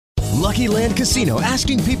Lucky Land Casino,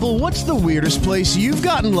 asking people, what's the weirdest place you've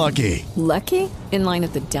gotten lucky? Lucky? In line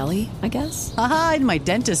at the deli, I guess? Aha, in my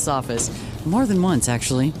dentist's office. More than once,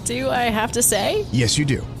 actually. Do I have to say? Yes, you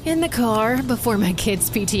do. In the car before my kids'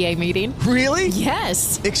 PTA meeting. Really?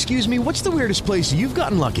 Yes. Excuse me, what's the weirdest place you've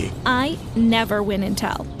gotten lucky? I never win and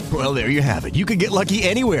tell. Well, there you have it. You can get lucky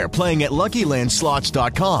anywhere, playing at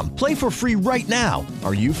LuckyLandSlots.com. Play for free right now.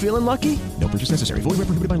 Are you feeling lucky? No purchase necessary. Void where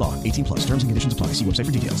prohibited by law. 18 plus. Terms and conditions apply. See website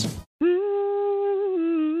for details.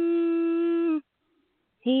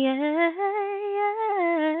 Yeah.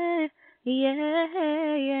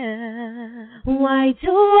 Why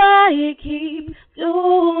do I keep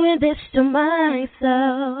doing this to myself?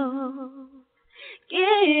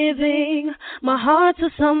 Giving my heart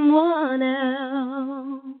to someone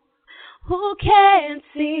else who can't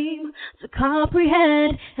seem to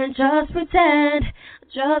comprehend and just pretend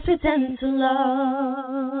to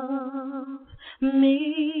love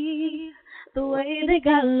me the way that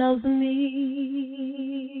God loves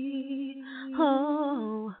me.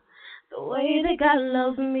 Oh, the way that God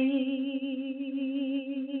loves me.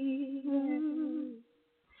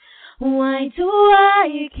 Why do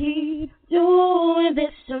I keep doing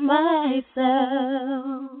this to myself?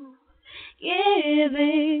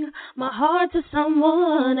 Giving my heart to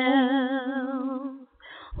someone else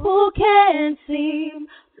who can't seem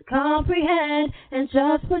to comprehend and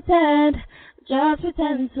just pretend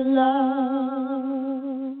to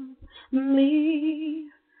love me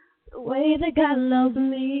the way that God loves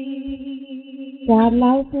me. God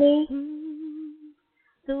loves me,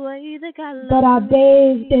 the way that God loves me. but I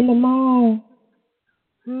bathed in the mind,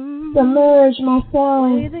 submerged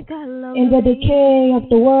myself in the decay of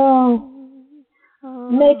the world,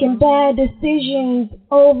 making bad decisions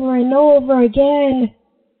over and over again,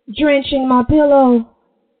 drenching my pillow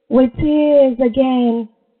with tears again,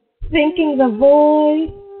 thinking the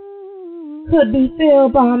void could be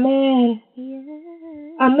filled by a man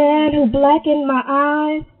who blackened my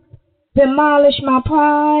eyes, demolished my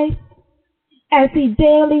pride, as he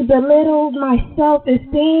daily belittled my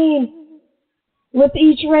self-esteem. With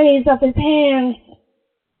each raise of his hands,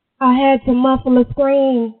 I had to muffle a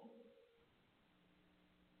scream.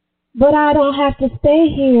 But I don't have to stay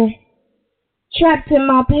here, trapped in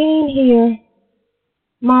my pain here.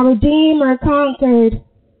 My Redeemer conquered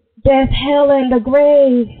death, hell, and the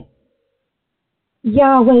grave.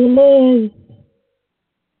 Yahweh lives,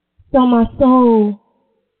 so my soul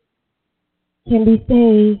can be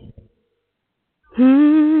saved.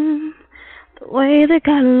 The way that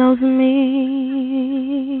God loves me,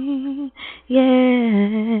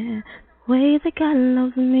 yeah. The way that God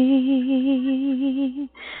loves me,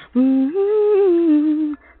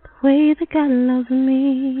 the way that God loves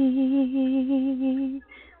me.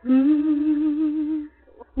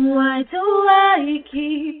 Why do I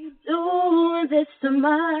keep doing this to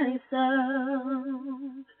myself?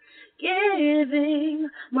 Giving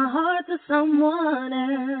my heart to someone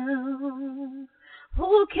else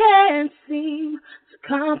who can't seem to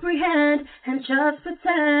comprehend and just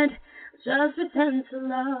pretend to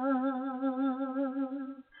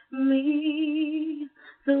love me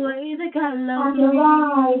the way that God loves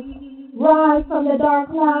me. Rise from the dark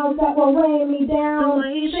clouds that were weighing me down,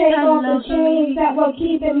 shake off the chains that were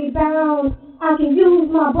keeping me bound. I can use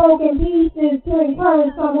my broken pieces to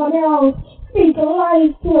encourage someone else, speak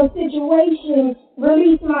life to a situation,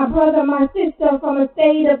 release my brother, my sister from a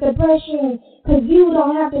state of depression, 'cause you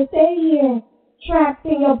don't have to stay here, trapped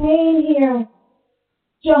in your pain here.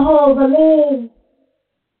 Jehovah lives.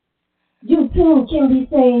 You too can be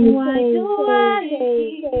saved. Why do I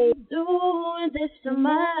keep doing this to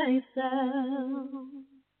myself?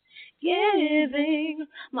 Giving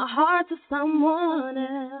my heart to someone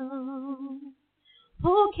else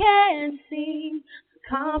who can't seem to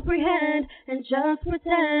comprehend and just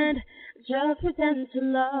pretend to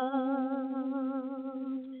love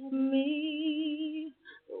me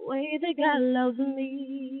the way that God loves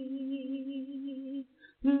me.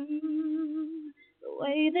 The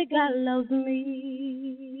way that God loves me.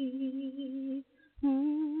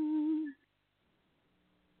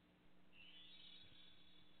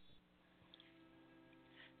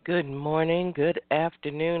 Good morning, good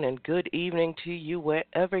afternoon, and good evening to you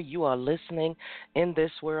wherever you are listening in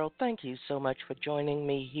this world. Thank you so much for joining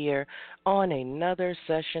me here on another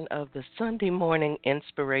session of the Sunday Morning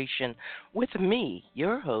Inspiration with me,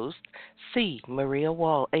 your host, C. Maria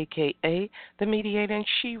Wall, a.k.a. the Mediating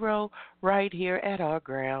Shero, right here at our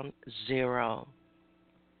Ground Zero.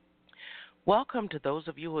 Welcome to those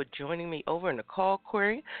of you who are joining me over in the call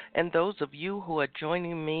query and those of you who are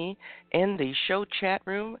joining me in the show chat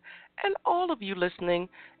room and all of you listening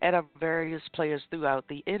at our various players throughout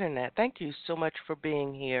the internet. Thank you so much for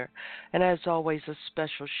being here. And as always, a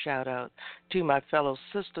special shout out to my fellow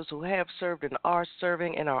sisters who have served and are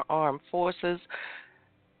serving in our armed forces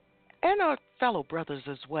and our fellow brothers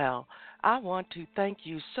as well. I want to thank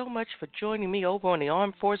you so much for joining me over on the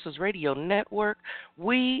Armed Forces Radio Network.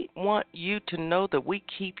 We want you to know that we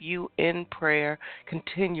keep you in prayer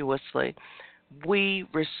continuously. We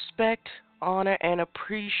respect, honor, and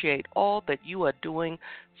appreciate all that you are doing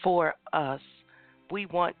for us. We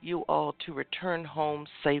want you all to return home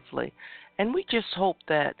safely. And we just hope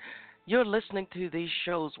that your listening to these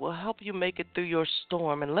shows will help you make it through your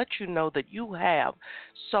storm and let you know that you have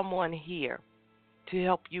someone here to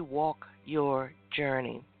help you walk your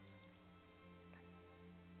journey.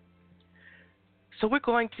 So we're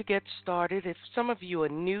going to get started. If some of you are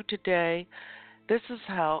new today, this is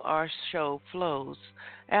how our show flows.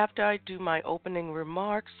 After I do my opening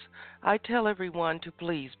remarks, I tell everyone to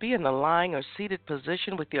please be in a lying or seated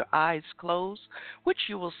position with your eyes closed, which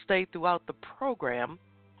you will stay throughout the program.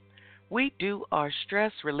 We do our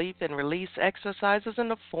stress relief and release exercises in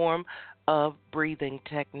the form of breathing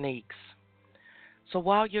techniques. So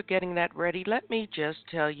while you're getting that ready, let me just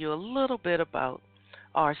tell you a little bit about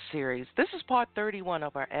our series. This is part 31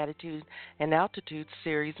 of our Attitude and Altitude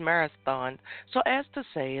series marathon. So as to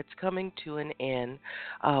say, it's coming to an end.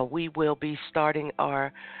 We will be starting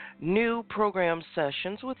our new program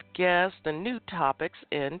sessions with guests and new topics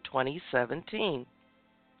in 2017.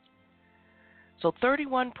 So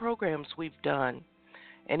 31 programs we've done,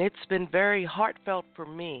 and it's been very heartfelt for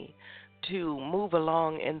me to move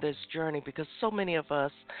along in this journey because so many of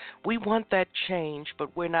us, we want that change,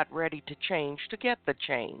 but we're not ready to change to get the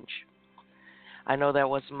change. I know that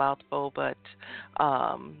was a mouthful, but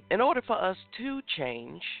in order for us to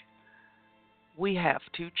change, we have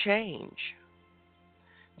to change.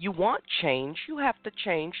 You want change, you have to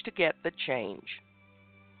change to get the change.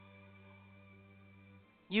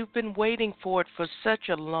 You've been waiting for it for such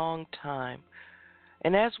a long time.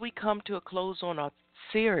 And as we come to a close on our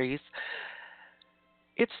series,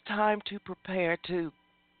 it's time to prepare to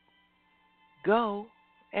go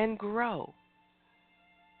and grow.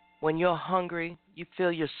 When you're hungry, you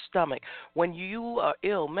feel your stomach. When you are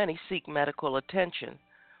ill, many seek medical attention.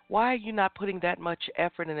 Why are you not putting that much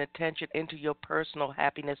effort and attention into your personal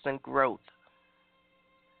happiness and growth?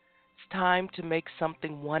 It's time to make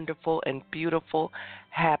something wonderful and beautiful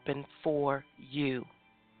happen for you.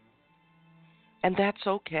 And that's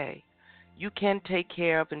okay. You can take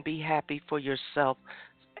care of and be happy for yourself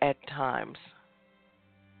at times.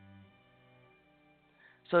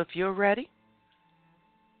 So if you're ready,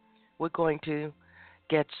 we're going to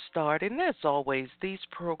get started. And as always, these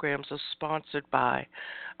programs are sponsored by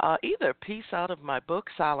either a piece out of my book,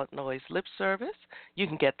 Silent Noise Lip Service. You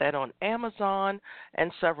can get that on Amazon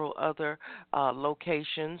and several other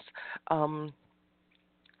locations. And,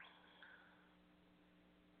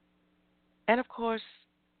 of course,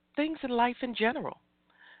 things in life in general.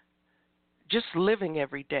 Just living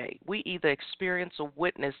every day. We either experience or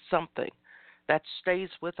witness something that stays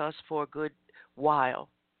with us for a good while.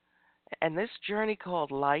 And this journey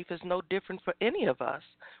called life is no different for any of us.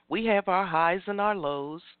 We have our highs and our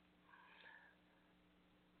lows,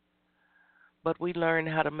 but we learn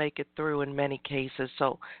how to make it through in many cases.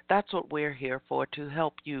 So that's what we're here for, to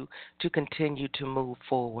help you to continue to move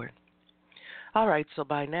forward. All right, so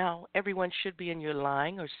by now, everyone should be in your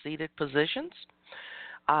lying or seated positions.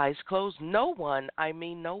 Eyes closed. No one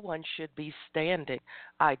should be standing.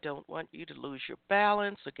 I don't want you to lose your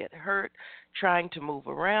balance or get hurt trying to move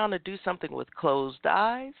around or do something with closed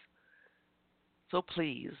eyes. So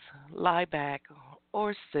please lie back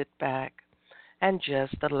or sit back and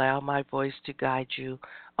just allow my voice to guide you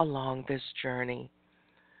along this journey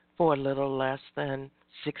for a little less than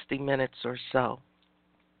 60 minutes or so.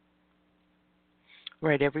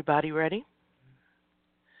 Right, everybody ready?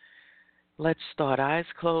 Let's start. Eyes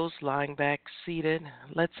closed, lying back, seated.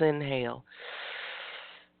 Let's inhale.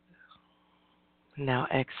 Now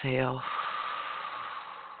exhale.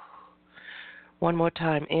 One more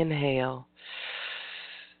time. Inhale.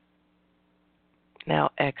 Now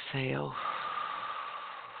exhale.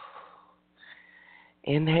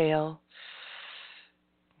 Inhale.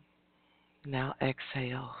 Now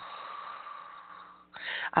exhale.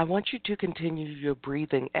 I want you to continue your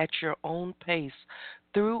breathing at your own pace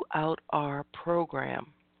throughout our program.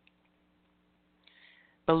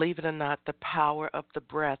 Believe it or not, the power of the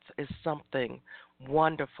breath is something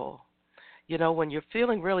wonderful. You know, when you're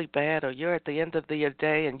feeling really bad or you're at the end of the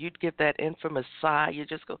day and you'd get that infamous sigh, you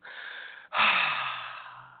just go,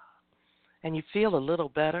 and you feel a little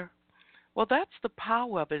better. Well, that's the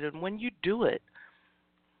power of it. And when you do it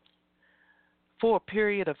for a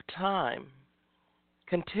period of time,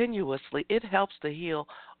 continuously, it helps to heal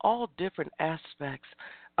all different aspects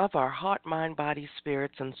of our heart, mind, body,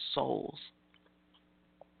 spirits, and souls.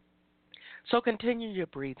 So continue your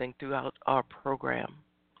breathing throughout our program.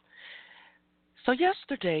 So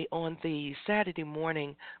yesterday on the Saturday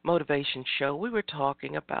morning motivation show, we were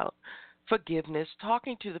talking about forgiveness,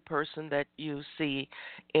 talking to the person that you see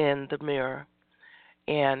in the mirror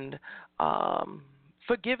and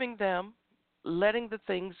forgiving them, letting the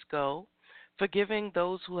things go, forgiving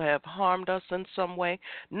those who have harmed us in some way,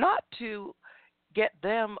 not to get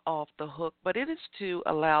them off the hook, but it is to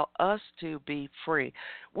allow us to be free.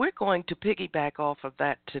 We're going to piggyback off of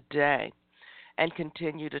that today and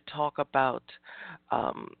continue to talk about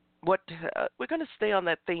we're going to stay on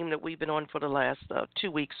that theme that we've been on for the last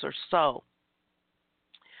 2 weeks or so.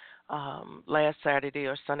 Last Saturday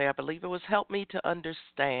or Sunday, I believe it was, help me to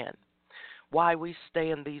understand why we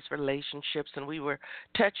stay in these relationships, and we were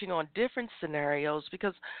touching on different scenarios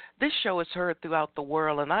because this show is heard throughout the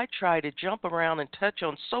world, and I try to jump around and touch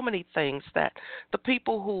on so many things that the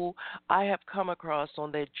people who I have come across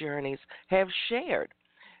on their journeys have shared.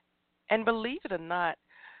 And believe it or not,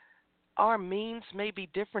 our means may be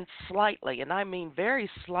different slightly, and I mean very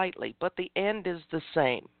slightly, but the end is the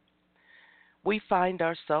same. We find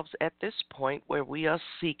ourselves at this point where we are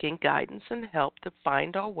seeking guidance and help to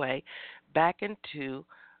find our way back into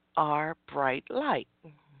our bright light.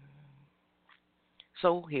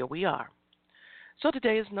 So here we are. So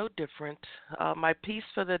today is no different. My piece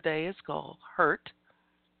for the day is called Hurt.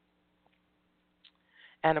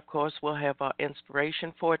 And, of course, we'll have our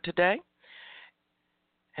inspiration for today.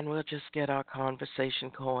 And we'll just get our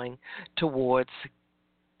conversation going towards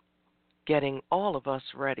getting all of us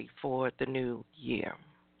ready for the new year.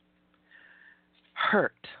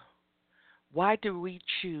 Hurt. Why do we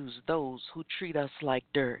choose those who treat us like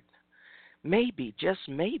dirt? Maybe, just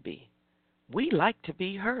maybe, we like to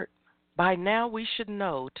be hurt. By now we should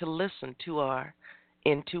know to listen to our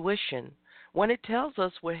intuition when it tells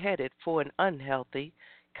us we're headed for an unhealthy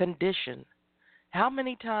condition. How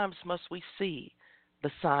many times must we see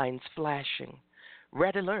the signs flashing?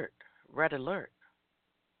 Red alert, red alert.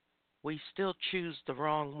 We still choose the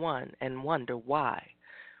wrong one and wonder why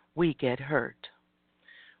we get hurt.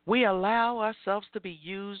 We allow ourselves to be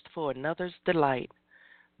used for another's delight.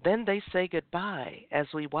 Then they say goodbye as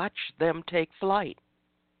we watch them take flight.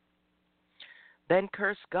 Then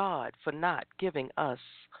curse God for not giving us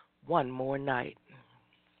one more night.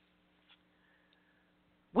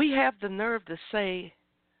 We have the nerve to say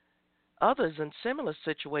others in similar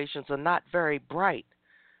situations are not very bright,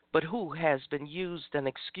 but who has been used and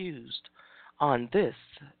excused on this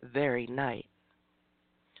very night.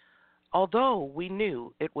 Although we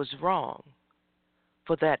knew it was wrong,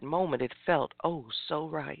 for that moment it felt oh so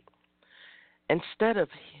right. Instead of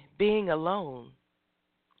being alone,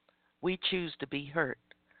 we choose to be hurt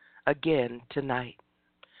again tonight.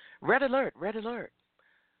 Red alert, red alert.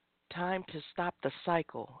 Time to stop the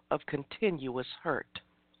cycle of continuous hurt.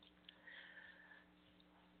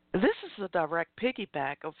 This is a direct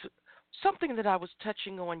piggyback of something that I was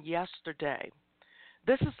touching on yesterday.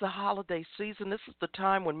 This is the holiday season. This is the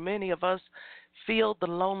time when many of us feel the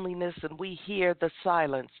loneliness and we hear the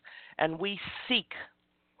silence and we seek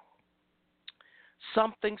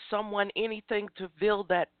something, someone, anything to fill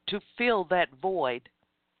that void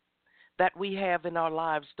that we have in our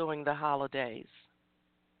lives during the holidays.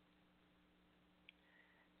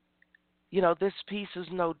 You know, this piece is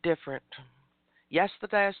no different.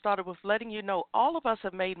 Yesterday I started with letting you know all of us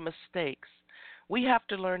have made mistakes. We have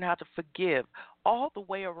to learn how to forgive all the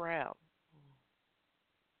way around.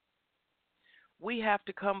 We have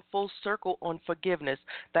to come full circle on forgiveness.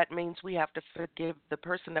 That means we have to forgive the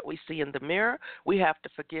person that we see in the mirror. We have to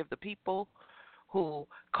forgive the people who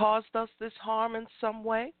caused us this harm in some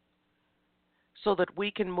way so that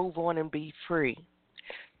we can move on and be free.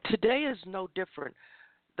 Today is no different.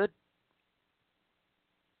 The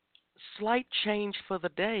slight change for the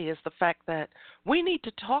day is the fact that we need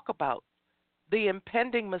to talk about the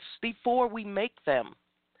impending mistakes before we make them.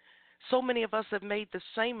 So many of us have made the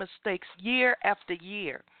same mistakes year after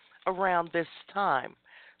year around this time.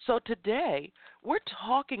 So today, we're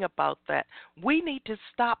talking about that. We need to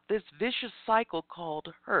stop this vicious cycle called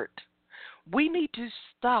hurt. We need to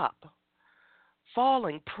stop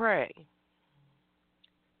falling prey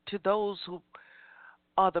to those who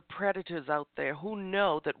are the predators out there, who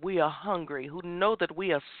know that we are hungry, who know that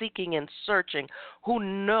we are seeking and searching, who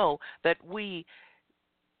know that we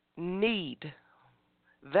need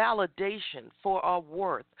validation for our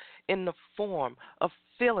worth in the form of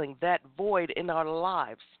filling that void in our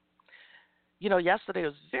lives. Yesterday it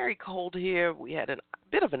was very cold here. We had a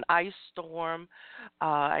bit of an ice storm.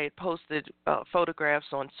 I had posted photographs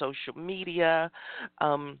on social media.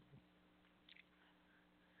 And,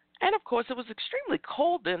 of course, it was extremely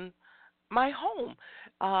cold in my home.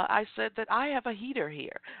 I said that I have a heater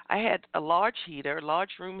here. I had a large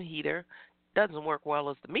room heater. Doesn't work well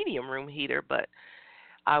as the medium room heater, but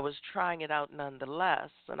I was trying it out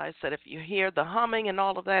nonetheless. And I said, if you hear the humming and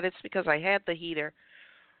all of that, it's because I had the heater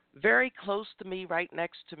very close to me, right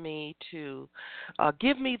next to me, to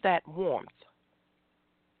give me that warmth.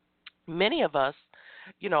 Many of us,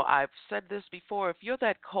 I've said this before, if you're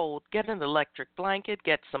that cold, get an electric blanket,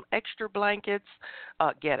 get some extra blankets,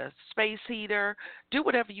 get a space heater, do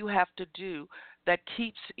whatever you have to do that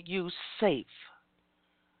keeps you safe.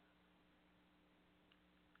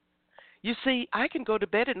 You see, I can go to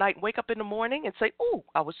bed at night and wake up in the morning and say, ooh,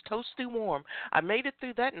 I was toasty warm. I made it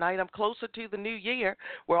through that night. I'm closer to the new year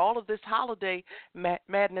where all of this holiday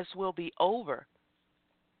madness will be over.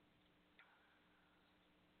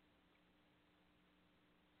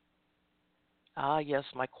 Ah, yes,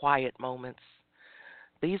 my quiet moments.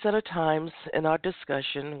 These are the times in our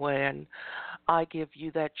discussion when I give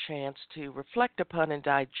you that chance to reflect upon and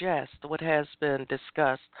digest what has been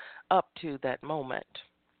discussed up to that moment.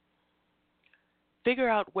 Figure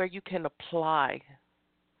out where you can apply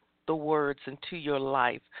the words into your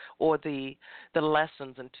life, or the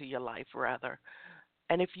lessons into your life, rather.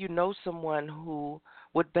 And if you know someone who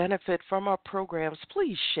would benefit from our programs,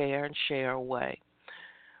 please share and share away.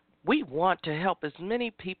 We want to help as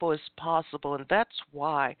many people as possible, and that's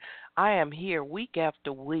why I am here week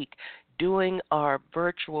after week doing our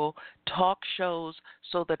virtual talk shows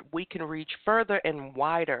so that we can reach further and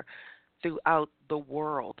wider throughout the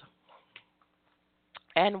world.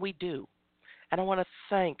 And we do. And I want to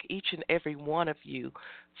thank each and every one of you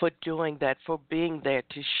for doing that, for being there,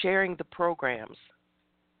 to sharing the programs.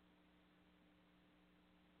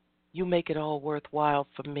 You make it all worthwhile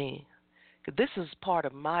for me. This is part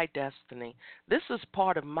of my destiny. This is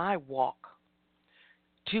part of my walk,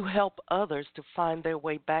 to help others to find their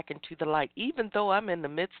way back into the light, even though I'm in the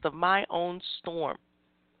midst of my own storm.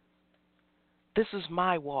 This is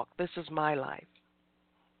my walk. This is my life.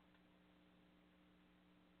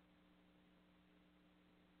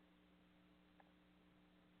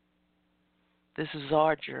 This is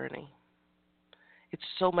our journey. It's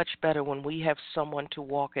so much better when we have someone to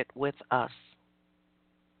walk it with us.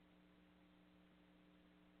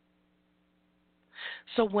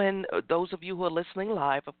 So when those of you who are listening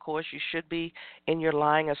live, of course, you should be in your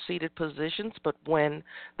lying or seated positions, but when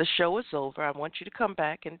the show is over, I want you to come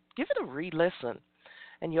back and give it a re-listen.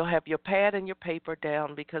 And you'll have your pad and your paper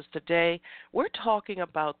down, because today we're talking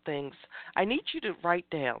about things. I need you to write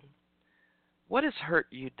down, what has hurt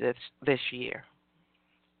you this year?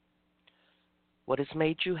 What has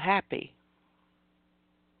made you happy?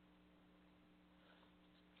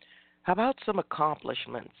 How about some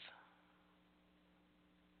accomplishments?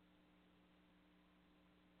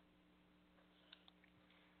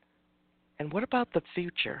 And what about the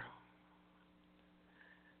future?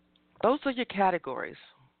 Those are your categories.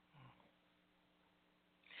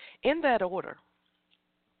 In that order,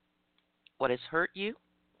 what has hurt you?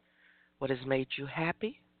 What has made you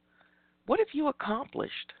happy? What have you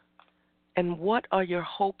accomplished? And what are your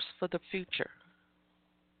hopes for the future?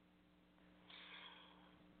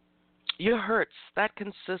 Your hurts, that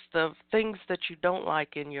consists of things that you don't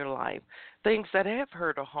like in your life, things that have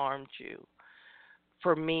hurt or harmed you.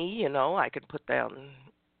 For me, I can put down,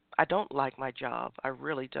 I don't like my job. I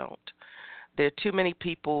really don't. There are too many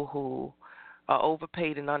people who are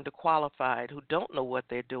overpaid and underqualified, who don't know what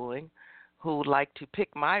they're doing, who like to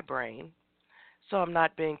pick my brain. So I'm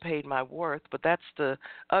not being paid my worth, but that's the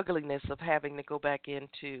ugliness of having to go back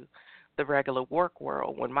into the regular work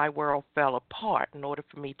world. When my world fell apart, in order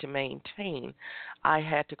for me to maintain, I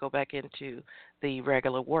had to go back into the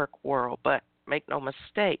regular work world. But make no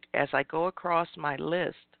mistake, as I go across my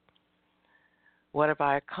list, what have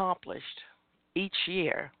I accomplished? Each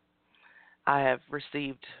year, I have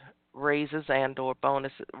received raises and or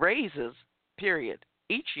bonuses. Raises, period.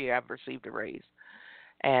 Each year I've received a raise.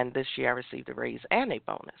 And this year I received a raise and a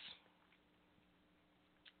bonus.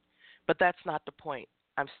 But that's not the point.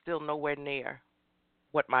 I'm still nowhere near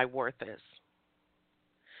what my worth is.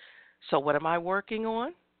 So what am I working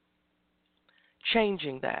on?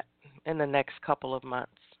 Changing that in the next couple of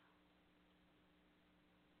months.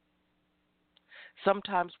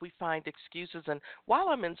 Sometimes we find excuses. And while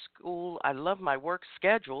I'm in school, I love my work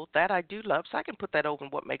schedule. That I do love, so I can put that over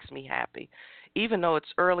in what makes me happy. Even though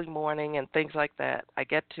it's early morning and things like that, I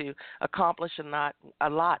get to accomplish a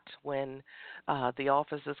lot when the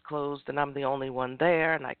office is closed and I'm the only one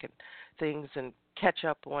there, and I can things and catch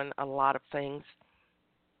up on a lot of things.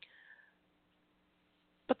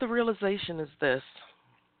 But the realization is this: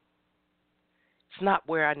 it's not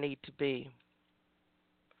where I need to be.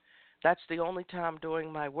 That's the only time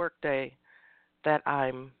during my workday that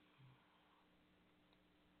I'm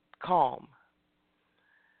calm.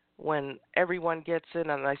 When everyone gets in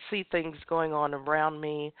and I see things going on around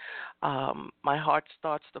me, my heart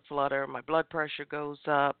starts to flutter, my blood pressure goes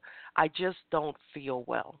up. I just don't feel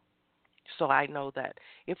well. So I know that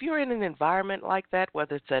if you're in an environment like that,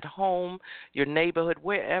 whether it's at home, your neighborhood,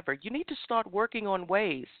 wherever, you need to start working on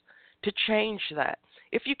ways to change that.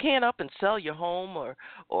 If you can't up and sell your home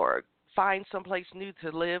or find someplace new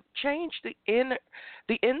to live, change the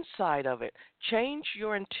inside of it. Change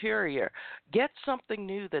your interior. Get something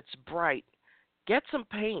new that's bright. Get some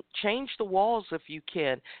paint. Change the walls if you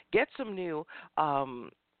can. Get some new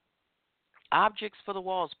objects for the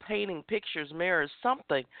walls, painting, pictures, mirrors,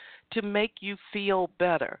 something to make you feel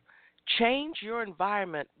better. Change your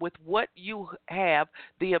environment with what you have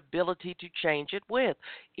the ability to change it with.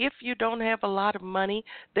 If you don't have a lot of money,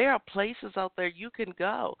 there are places out there you can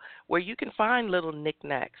go where you can find little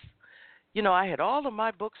knickknacks. You know, I had all of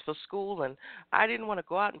my books for school, and I didn't want to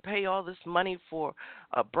go out and pay all this money for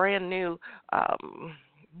a brand new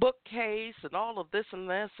bookcase and all of this and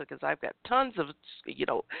this, because I've got tons of,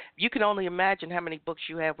 you can only imagine how many books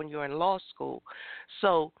you have when you're in law school.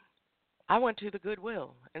 So I went to the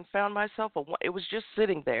Goodwill and found myself, it was just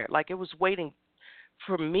sitting there, like it was waiting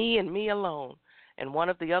for me and me alone. And one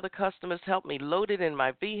of the other customers helped me load it in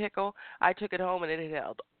my vehicle. I took it home, and it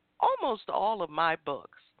held almost all of my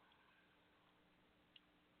books.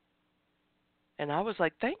 And I was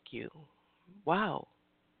like, thank you. Wow.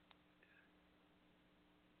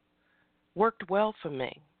 Worked well for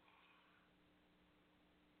me.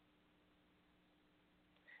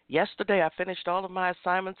 Yesterday, I finished all of my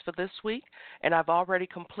assignments for this week, and I've already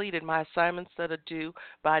completed my assignments that are due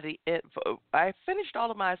by I finished all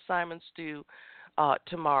of my assignments due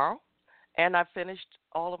tomorrow, and I finished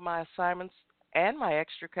all of my assignments and my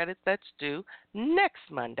extra credit that's due next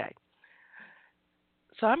Monday.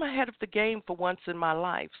 So I'm ahead of the game for once in my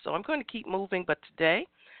life. So I'm going to keep moving, but today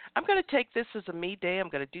I'm going to take this as a me day. I'm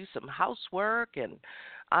going to do some housework, and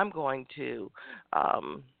I'm going to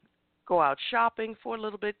go out shopping for a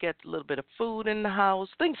little bit, get a little bit of food in the house,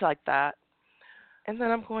 things like that. And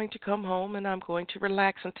then I'm going to come home, and I'm going to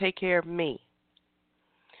relax and take care of me.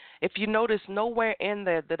 If you notice, nowhere in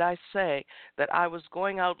there did I say that I was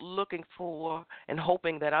going out looking for and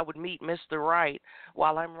hoping that I would meet Mr. Right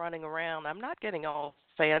while I'm running around. I'm not getting all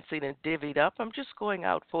fancied and divvied up. I'm just going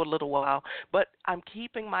out for a little while. But I'm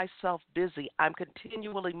keeping myself busy. I'm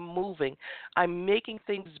continually moving. I'm making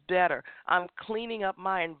things better. I'm cleaning up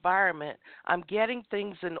my environment. I'm getting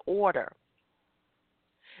things in order.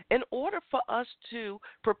 In order for us to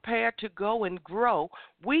prepare to go and grow,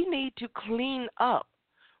 we need to clean up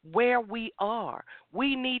where we are.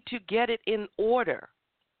 We need to get it in order.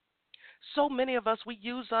 So many of us, we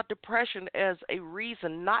use our depression as a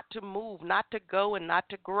reason not to move, not to go, and not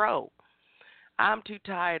to grow. I'm too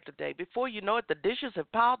tired today. Before you know it, the dishes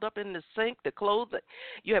have piled up in the sink, the clothes,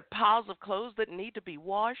 you have piles of clothes that need to be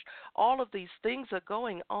washed. All of these things are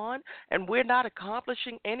going on, and we're not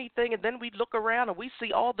accomplishing anything. And then we look around and we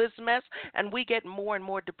see all this mess, and we get more and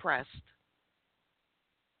more depressed.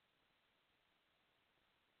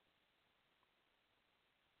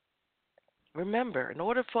 Remember, in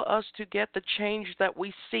order for us to get the change that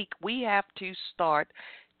we seek, we have to start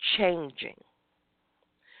changing.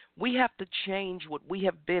 We have to change what we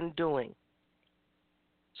have been doing.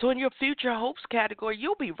 So in your future hopes category,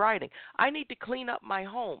 you'll be writing, I need to clean up my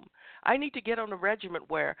home. I need to get on a regimen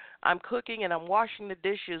where I'm cooking and I'm washing the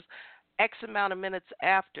dishes X amount of minutes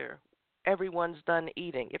after everyone's done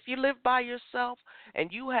eating. If you live by yourself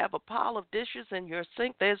and you have a pile of dishes in your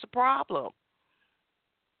sink, there's a problem.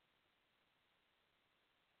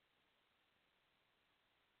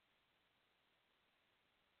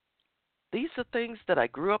 These are things that I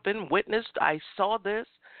grew up in, witnessed. I saw this.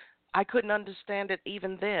 I couldn't understand it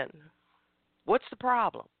even then. What's the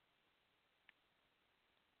problem?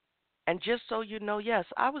 And just so you know, yes,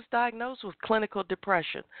 I was diagnosed with clinical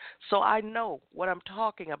depression. So I know what I'm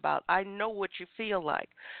talking about. I know what you feel like.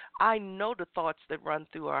 I know the thoughts that run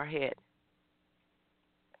through our head.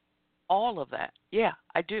 All of that. Yeah,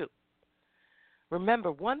 I do.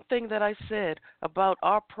 Remember, one thing that I said about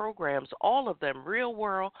our programs, all of them, real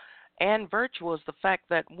world and virtual, is the fact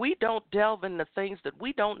that we don't delve into things that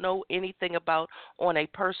we don't know anything about on a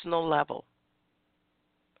personal level.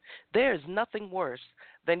 There is nothing worse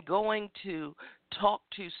than going to talk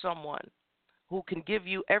to someone who can give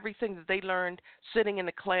you everything that they learned sitting in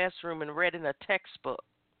the classroom and read in a textbook.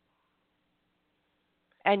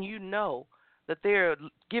 And you know that they're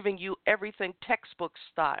giving you everything textbook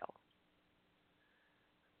style.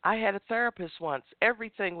 I had a therapist once.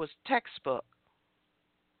 Everything was textbook.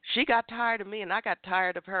 She got tired of me, and I got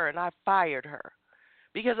tired of her, and I fired her.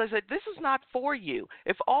 Because I said, this is not for you.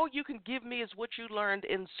 If all you can give me is what you learned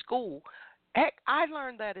in school, heck, I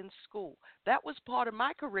learned that in school. That was part of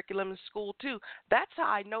my curriculum in school, too. That's how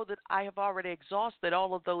I know that I have already exhausted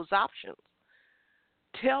all of those options.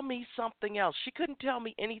 Tell me something else. She couldn't tell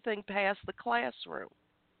me anything past the classroom.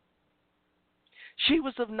 She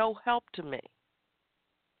was of no help to me.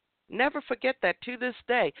 Never forget that to this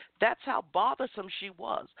day. That's how bothersome she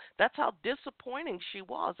was. That's how disappointing she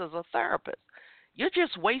was as a therapist. You're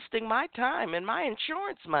just wasting my time and my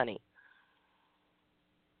insurance money.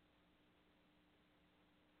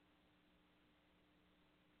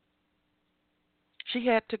 She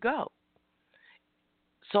had to go.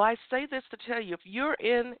 So I say this to tell you, if you're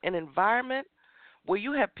in an environment where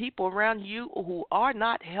you have people around you who are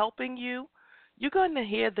not helping you, you're going to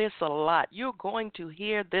hear this a lot. You're going to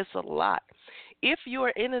hear this a lot. If you're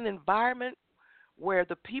in an environment where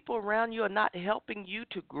the people around you are not helping you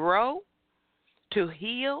to grow, to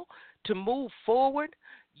heal, to move forward,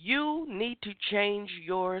 you need to change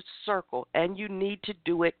your circle, and you need to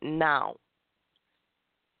do it now.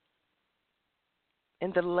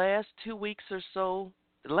 In the last 2 weeks or so,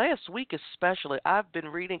 the last week especially, I've been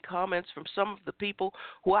reading comments from some of the people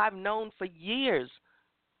who I've known for years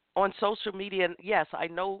on social media, and yes, I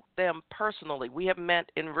know them personally. We have met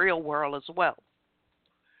in real world as well.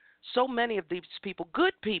 So many of these people,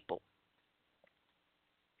 good people,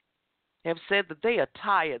 have said that they are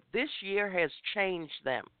tired. This year has changed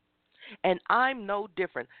them, and I'm no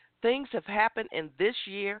different. Things have happened in this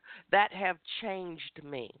year that have changed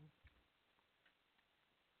me.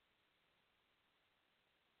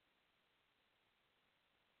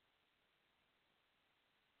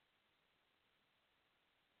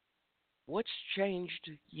 What's changed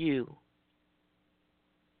you?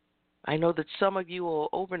 I know that some of you are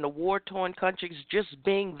over in the war-torn countries, just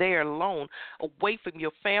being there alone, away from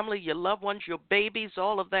your family, your loved ones, your babies,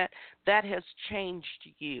 all of that, that has changed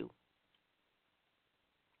you.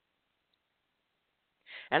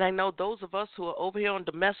 And I know those of us who are over here on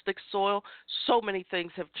domestic soil, so many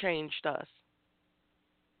things have changed us.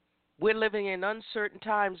 We're living in uncertain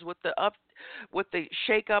times with the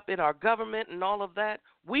shake-up in our government and all of that.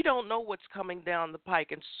 We don't know what's coming down the pike,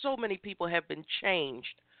 and so many people have been changed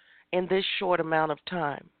in this short amount of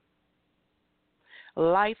time.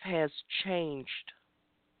 Life has changed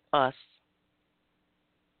us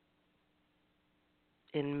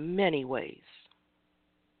in many ways.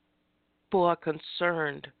 People are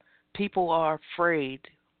concerned. People are afraid.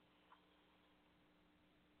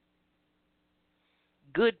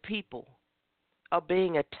 Good people are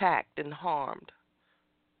being attacked and harmed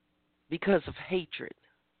because of hatred,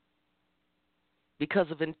 because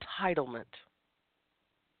of entitlement,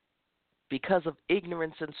 because of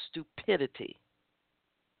ignorance and stupidity.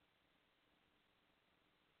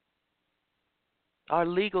 Our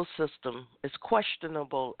legal system is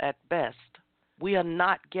questionable at best. We are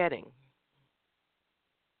not getting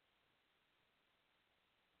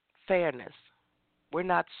fairness. We're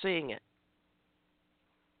not seeing it.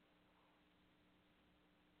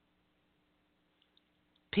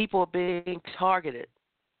 People are being targeted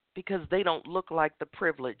because they don't look like the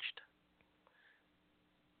privileged.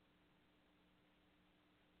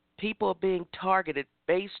 People are being targeted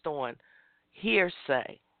based on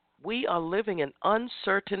hearsay. We are living in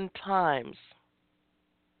uncertain times.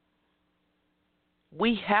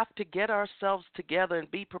 We have to get ourselves together and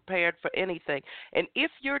be prepared for anything. And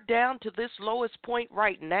if you're down to this lowest point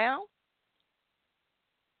right now,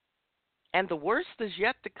 and the worst is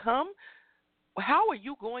yet to come, how are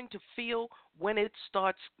you going to feel when it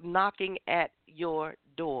starts knocking at your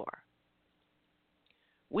door?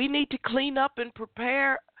 We need to clean up and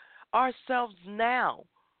prepare ourselves now.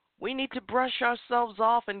 We need to brush ourselves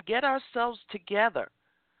off and get ourselves together.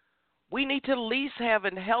 We need to at least have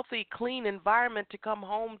a healthy, clean environment to come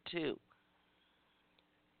home to,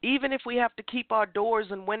 even if we have to keep our doors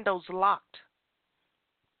and windows locked.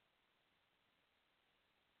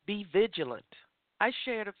 Be vigilant. I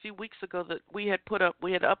shared a few weeks ago that we had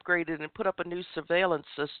upgraded and put up a new surveillance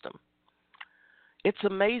system. It's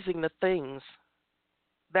amazing the things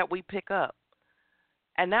that we pick up.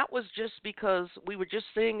 And that was just because we were just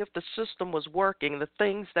seeing if the system was working, the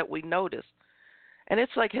things that we noticed. And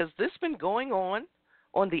it's like, has this been going on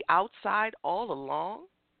the outside all along?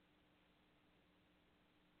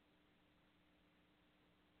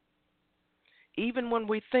 Even when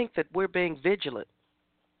we think that we're being vigilant,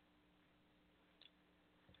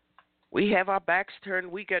 we have our backs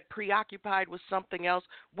turned, we get preoccupied with something else.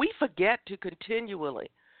 We forget to continually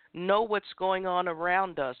know what's going on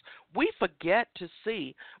around us. We forget to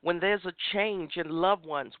see when there's a change in loved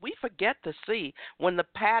ones. We forget to see when the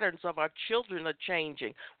patterns of our children are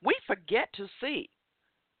changing. We forget to see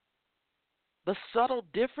the subtle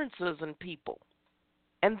differences in people.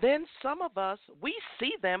 And then some of us, we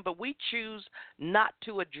see them, but we choose not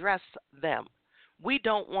to address them. We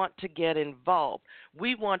don't want to get involved.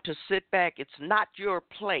 We want to sit back. It's not your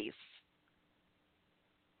place.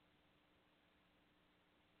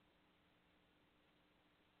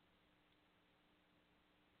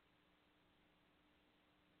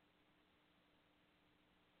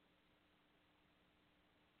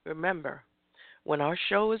 Remember, when our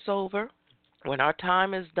show is over, when our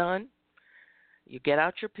time is done, you get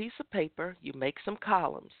out your piece of paper, you make some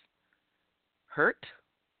columns. Hurt,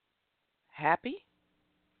 happy,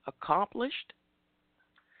 accomplished,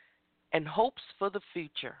 and hopes for the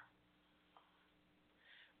future.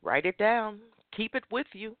 Write it down. Keep it with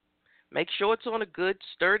you. Make sure it's on a good,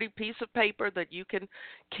 sturdy piece of paper that you can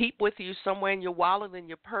keep with you somewhere in your wallet, in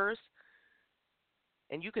your purse,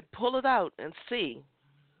 and you can pull it out and see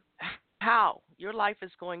how your life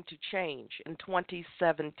is going to change in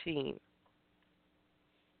 2017.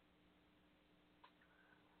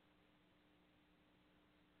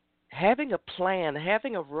 Having a plan,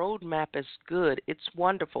 having a roadmap is good. It's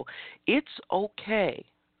wonderful. It's okay.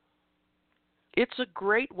 It's a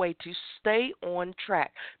great way to stay on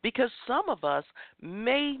track because some of us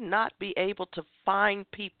may not be able to find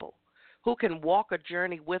people who can walk a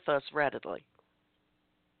journey with us readily.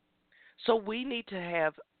 So we need to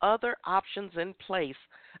have other options in place,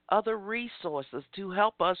 other resources to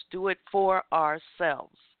help us do it for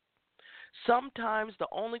ourselves. Sometimes the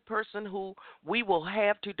only person who we will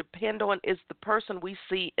have to depend on is the person we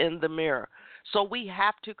see in the mirror. So we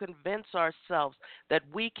have to convince ourselves that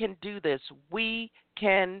we can do this. We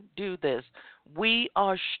can do this. We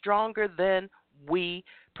are stronger than we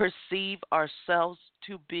perceive ourselves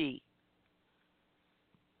to be.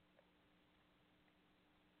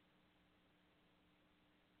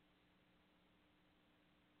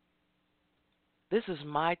 This is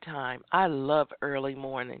my time. I love early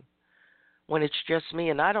morning when it's just me,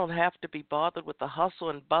 and I don't have to be bothered with the hustle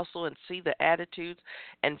and bustle and see the attitudes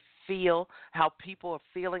and feel how people are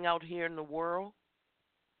feeling out here in the world.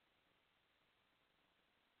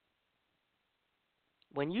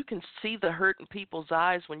 When you can see the hurt in people's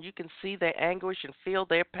eyes, when you can see their anguish and feel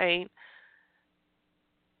their pain,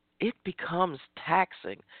 it becomes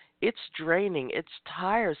taxing. It's draining. It's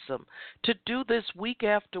tiresome to do this week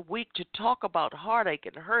after week, to talk about heartache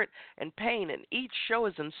and hurt and pain. And each show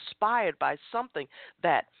is inspired by something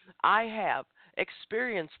that I have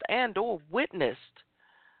experienced and or witnessed.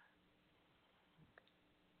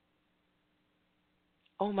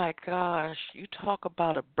 Oh my gosh, you talk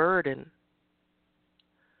about a burden.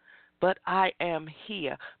 But I am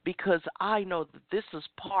here because I know that this is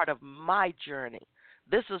part of my journey.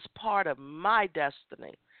 This is part of my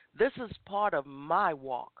destiny. This is part of my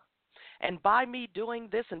walk. And by me doing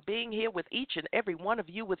this and being here with each and every one of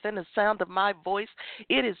you within the sound of my voice,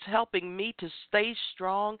 it is helping me to stay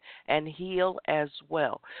strong and heal as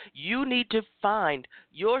well. You need to find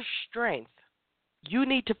your strength. You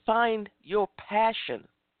need to find your passion.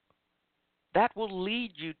 That will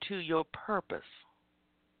lead you to your purpose.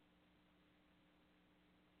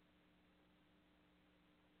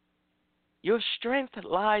 Your strength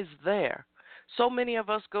lies there. So many of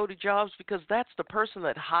us go to jobs because that's the person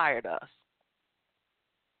that hired us.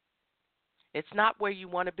 It's not where you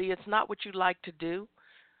want to be. It's not what you like to do.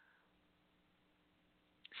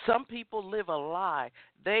 Some people live a lie.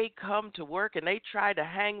 They come to work and they try to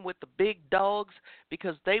hang with the big dogs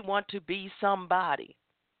because they want to be somebody.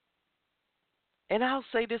 And I'll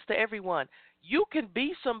say this to everyone. You can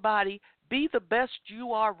be somebody, be the best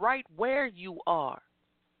you are right where you are.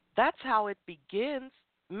 That's how it begins.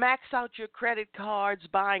 Max out your credit cards,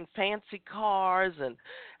 buying fancy cars and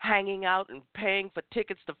hanging out and paying for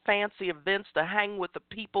tickets to fancy events to hang with the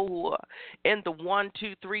people who are in the 1%,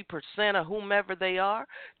 2%, 3% or whomever they are,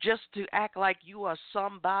 just to act like you are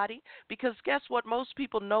somebody. Because guess what? Most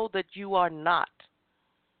people know that you are not.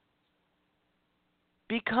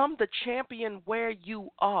 Become the champion where you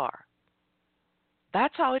are.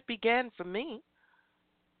 That's how it began for me.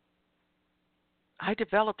 I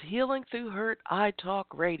developed Healing Through Hurt iTalk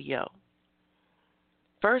Radio.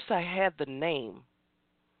 First, I had the name.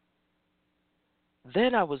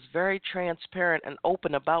 Then I was very transparent and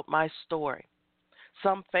open about my story.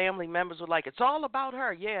 Some family members were like, it's all about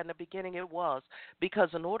her. Yeah, in the beginning it was. Because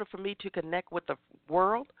in order for me to connect with the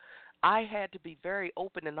world, I had to be very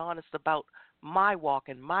open and honest about my walk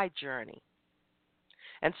and my journey.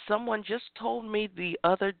 And someone just told me the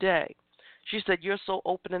other day, she said, you're so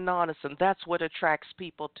open and honest, and that's what attracts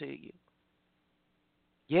people to you.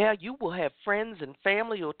 Yeah, you will have friends and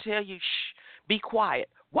family who will tell you, shh, be quiet.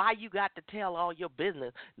 Why you got to tell all your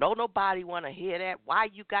business? No, nobody want to hear that. Why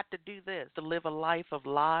you got to do this? To live a life of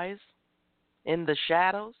lies in the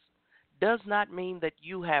shadows does not mean that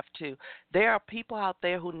you have to. There are people out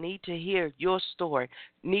there who need to hear your story,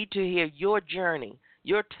 need to hear your journey,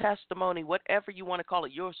 your testimony, whatever you want to call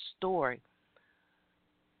it, your story.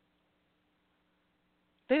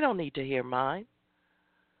 They don't need to hear mine.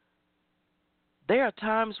 There are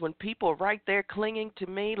times when people are right there clinging to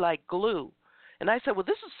me like glue. And I said, well,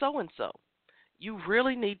 this is so-and-so. You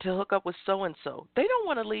really need to hook up with so-and-so. They don't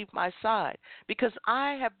want to leave my side because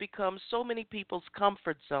I have become so many people's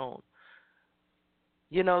comfort zone.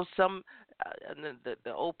 You know, some,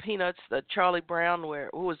 the old Peanuts, the Charlie Brown,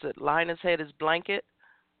 who was it, Linus had his blanket.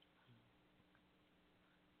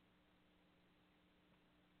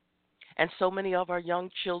 And so many of our young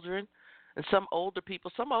children and some older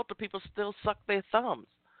people still suck their thumbs.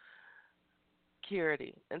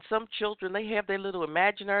 Security. And some children, they have their little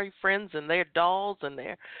imaginary friends and their dolls and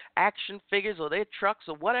their action figures or their trucks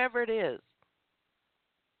or whatever it is.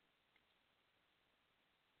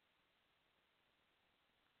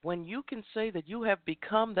 When you can say that you have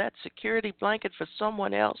become that security blanket for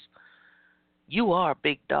someone else, you are a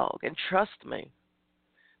big dog. And trust me,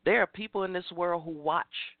 there are people in this world who watch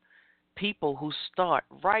people who start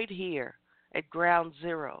right here at ground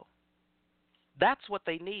zero. That's what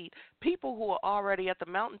they need. People who are already at the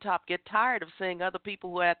mountaintop get tired of seeing other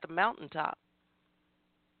people who are at the mountaintop.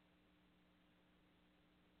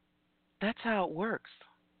 That's how it works.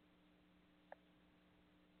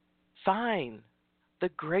 Find the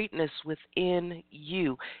greatness within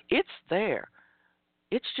you. It's there.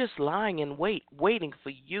 It's just lying in wait, waiting for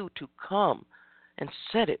you to come and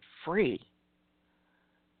set it free.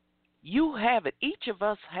 You have it. Each of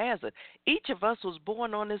us has it. Each of us was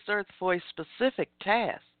born on this earth for a specific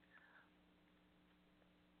task.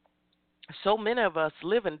 So many of us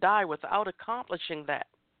live and die without accomplishing that.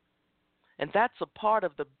 And that's a part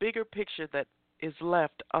of the bigger picture that is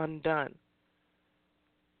left undone.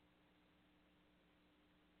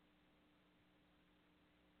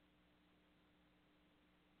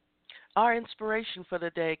 Our inspiration for the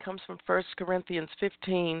day comes from 1 Corinthians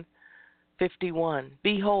 15:51.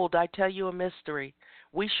 Behold, I tell you a mystery.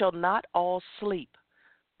 We shall not all sleep,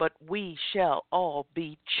 but we shall all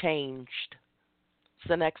be changed.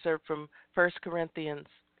 It's an excerpt from 1 Corinthians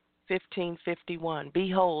 15:51.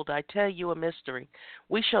 Behold, I tell you a mystery.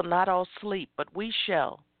 We shall not all sleep, but we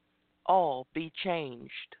shall all be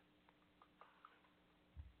changed.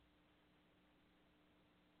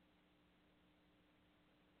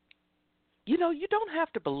 You know, you don't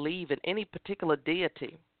have to believe in any particular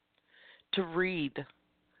deity to read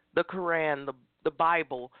the Quran, the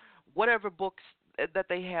Bible, whatever books that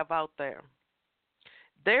they have out there.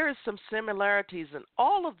 There is some similarities in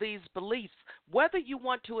all of these beliefs. Whether you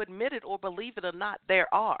want to admit it or believe it or not,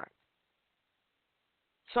 there are.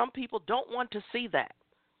 Some people don't want to see that.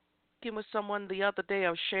 With someone the other day, I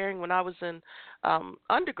was sharing when I was in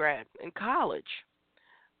undergrad in college.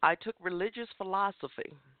 I took religious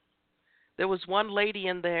philosophy. There was one lady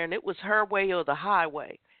in there, and it was her way or the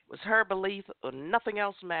highway. It was her belief, or nothing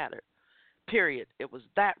else mattered. Period. It was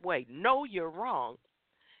that way. No, you're wrong.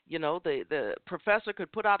 You know, the professor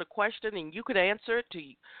could put out a question, and you could answer it to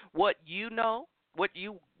what you know, what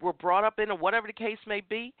you were brought up in, or whatever the case may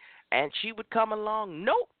be, and she would come along,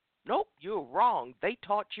 nope, you're wrong. They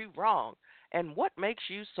taught you wrong. And what makes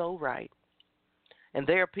you so right? And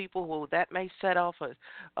there are people who that may set off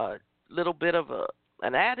a little bit of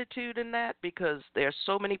an attitude in that, because there are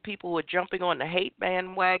so many people who are jumping on the hate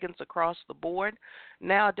bandwagons across the board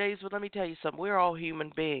nowadays. But let me tell you something. We're all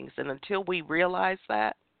human beings, and until we realize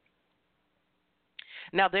that,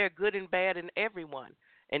 now there are good and bad in everyone.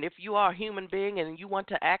 And if you are a human being and you want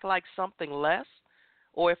to act like something less,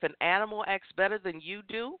 or if an animal acts better than you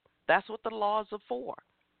do, that's what the laws are for.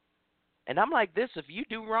 And I'm like this, if you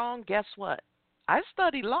do wrong, guess what? I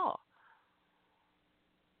study law.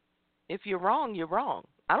 If you're wrong, you're wrong.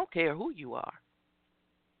 I don't care who you are.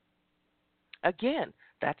 Again,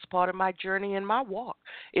 that's part of my journey and my walk.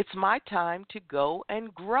 It's my time to go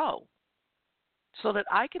and grow. so that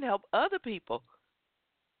I can help other people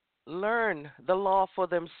learn the law for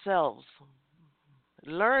themselves.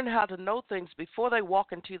 Learn how to know things before they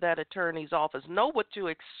walk into that attorney's office. Know what to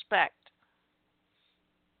expect.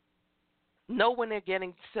 Know when they're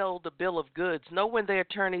getting sold a bill of goods. Know when their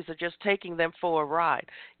attorneys are just taking them for a ride.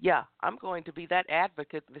 Yeah, I'm going to be that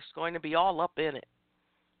advocate that's going to be all up in it,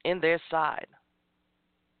 in their side.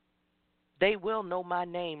 They will know my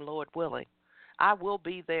name, Lord willing. I will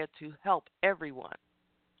be there to help everyone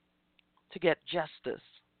to get justice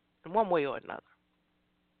in one way or another.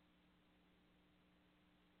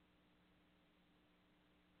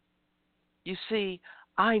 You see,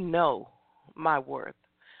 I know my worth.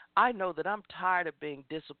 I know that I'm tired of being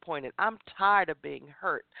disappointed. I'm tired of being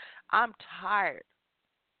hurt. I'm tired.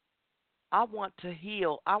 I want to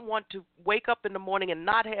heal. I want to wake up in the morning and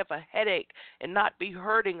not have a headache and not be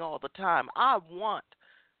hurting all the time. I want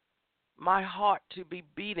my heart to be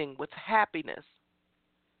beating with happiness,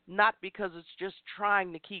 not because it's just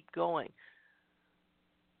trying to keep going.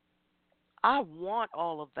 I want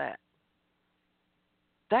all of that.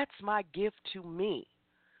 That's my gift to me.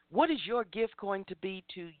 What is your gift going to be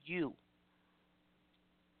to you?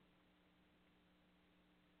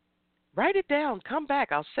 Write it down. Come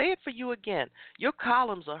back. I'll say it for you again. Your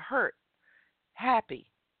columns are hurt, happy,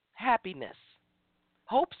 happiness,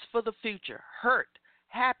 hopes for the future, hurt,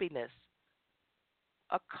 happiness,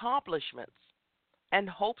 accomplishments, and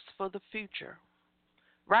hopes for the future.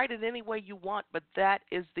 Write it any way you want, but that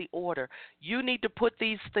is the order. You need to put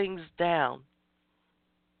these things down.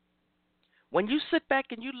 When you sit back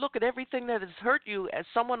and you look at everything that has hurt you as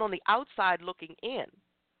someone on the outside looking in,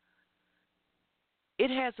 it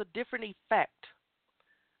has a different effect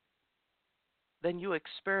than you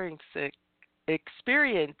experiencing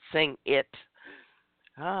it.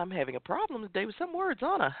 I'm having a problem today with some words,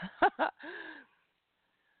 aren't I?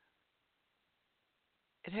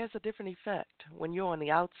 It has a different effect when you're on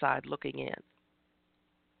the outside looking in.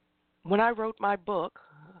 When I wrote my book,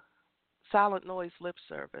 Silent Noise Lip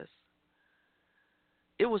Service,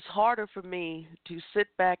 it was harder for me to sit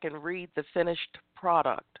back and read the finished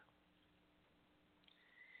product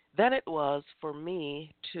than it was for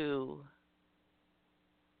me to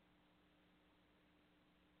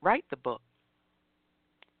write the book.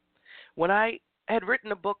 When I had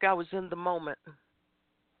written a book, I was in the moment.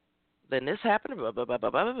 Then this happened, blah, blah, blah, blah,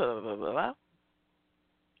 blah, blah, blah, blah.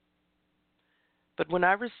 But when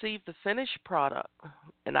I received the finished product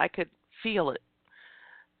and I could feel it,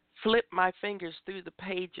 flip my fingers through the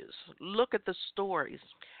pages, look at the stories,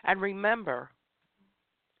 and remember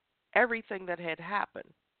everything that had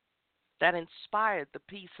happened that inspired the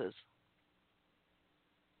pieces.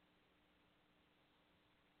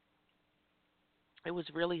 It was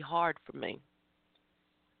really hard for me.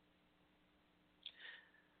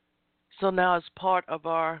 So now, as part of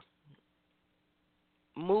our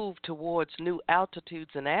move towards new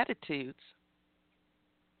altitudes and attitudes,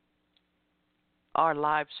 our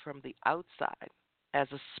lives from the outside, as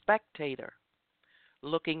a spectator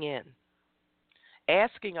looking in,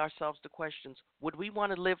 asking ourselves the questions, would we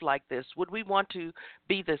want to live like this? Would we want to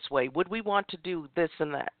be this way? Would we want to do this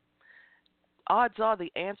and that? Odds are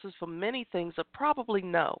the answers for many things are probably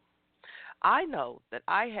no. I know that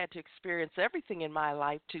I had to experience everything in my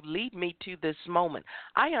life to lead me to this moment.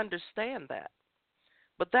 I understand that.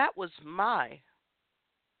 But that was my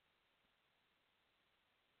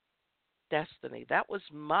destiny. That was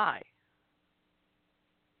my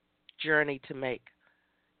journey to make.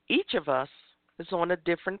 Each of us is on a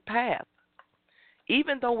different path.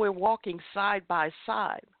 Even though we're walking side by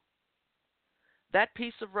side, that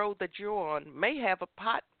piece of road that you're on may have a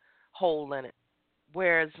pothole in it,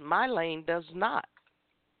 whereas my lane does not.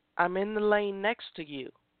 I'm in the lane next to you,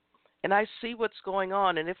 and I see what's going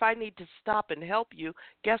on, and if I need to stop and help you,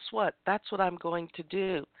 guess what? That's what I'm going to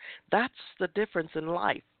do. That's the difference in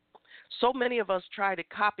life. So many of us try to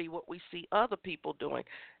copy what we see other people doing.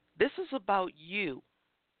 This is about you.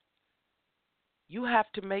 You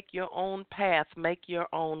have to make your own path, make your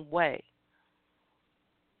own way.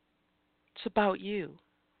 It's about you.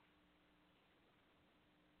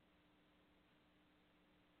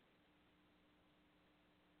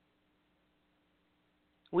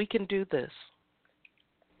 We can do this.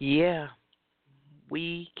 Yeah,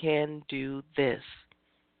 we can do this.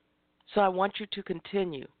 So I want you to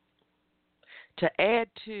continue to add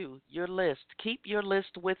to your list. Keep your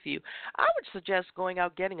list with you. I would suggest going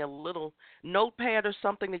out, getting a little notepad or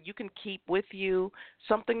something that you can keep with you,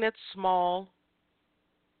 something that's small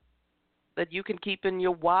that you can keep in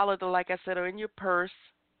your wallet or, like I said, or in your purse.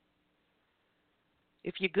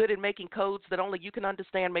 If you're good at making codes that only you can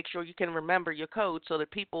understand, make sure you can remember your code so that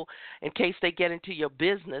people, in case they get into your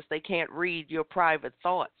business, they can't read your private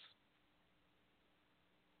thoughts.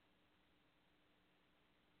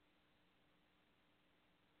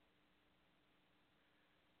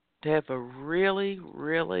 To have a really,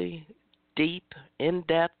 really deep,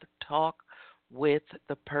 in-depth talk with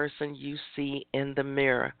the person you see in the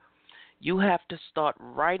mirror. You have to start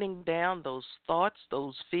writing down those thoughts,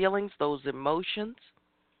 those feelings, those emotions.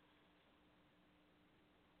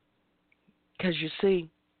 Because you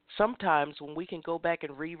see, sometimes when we can go back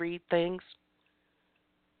and reread things,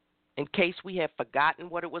 in case we have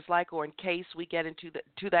forgotten what it was like, or in case we get into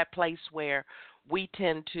that place where we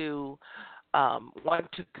tend to want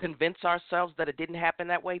to convince ourselves that it didn't happen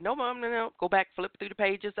that way. No, Mom, no. Go back, flip through the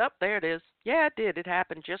pages. Up there it is. Yeah, it did. It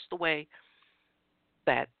happened just the way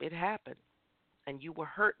that it happened. And you were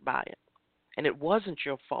hurt by it. And it wasn't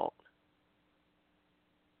your fault.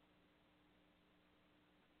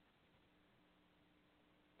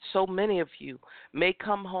 So many of you may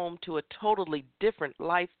come home to a totally different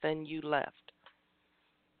life than you left.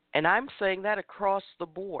 And I'm saying that across the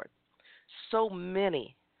board. So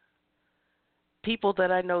many people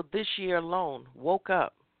that I know this year alone woke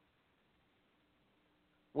up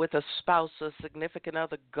with a spouse, a significant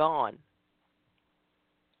other gone.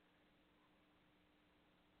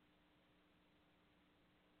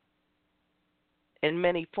 In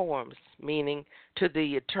many forms, meaning to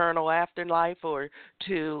the eternal afterlife or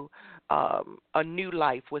to a new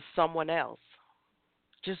life with someone else.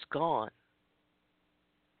 Just gone.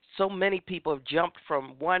 So many people have jumped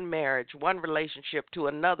from one marriage, one relationship to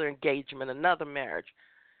another engagement, another marriage.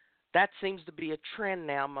 That seems to be a trend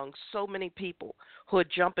now among so many people who are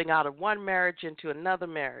jumping out of one marriage into another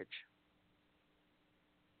marriage.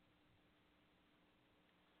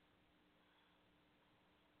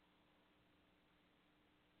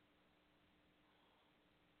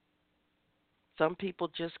 Some people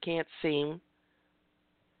just can't seem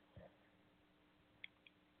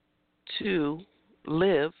to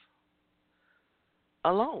live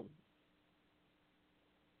alone.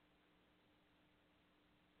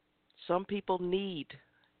 Some people need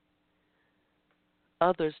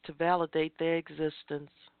others to validate their existence.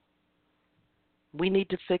 We need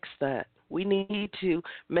to fix that. We need to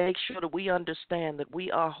make sure that we understand that we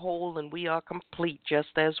are whole and we are complete just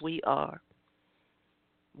as we are.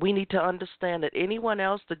 We need to understand that anyone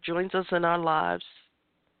else that joins us in our lives,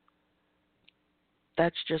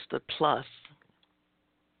 that's just a plus,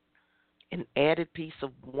 an added piece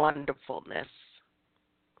of wonderfulness.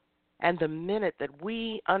 And the minute that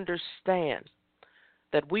we understand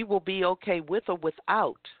that we will be okay with or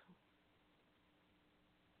without,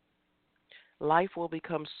 life will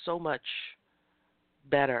become so much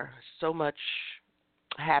better, so much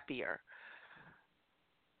happier.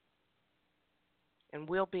 And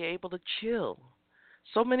we'll be able to chill.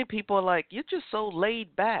 So many people are like, you're just so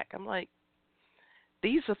laid back. I'm like,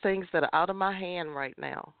 these are things that are out of my hand right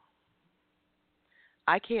now.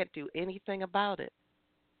 I can't do anything about it.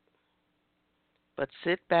 But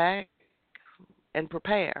sit back and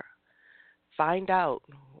prepare. Find out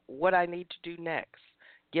what I need to do next.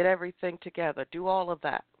 Get everything together. Do all of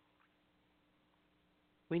that.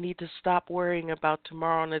 We need to stop worrying about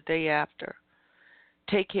tomorrow and the day after.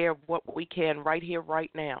 Take care of what we can right here,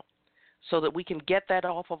 right now, so that we can get that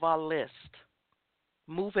off of our list.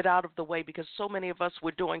 Move it out of the way, because so many of us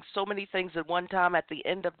were doing so many things at one time. At the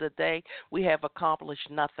end of the day, we have accomplished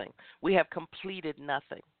nothing. We have completed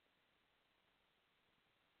nothing.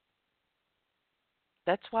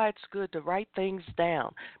 That's why it's good to write things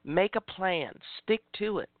down. Make a plan. Stick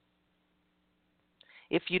to it.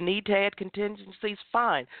 If you need to add contingencies,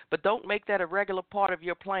 fine. But don't make that a regular part of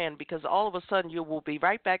your plan, because all of a sudden you will be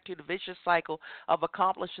right back to the vicious cycle of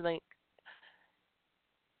accomplishing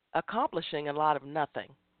a lot of nothing.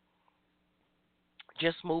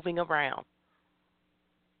 Just moving around.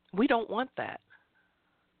 We don't want that.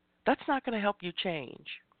 That's not going to help you change.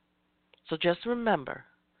 So just remember,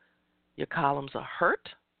 your columns are hurt,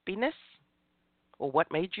 happiness, or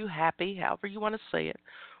what made you happy, however you want to say it.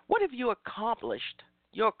 What have you accomplished?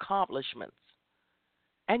 Your accomplishments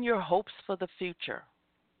and your hopes for the future.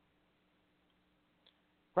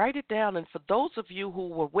 Write it down. And for those of you who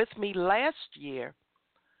were with me last year,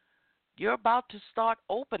 you're about to start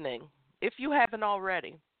opening, if you haven't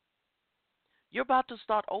already, you're about to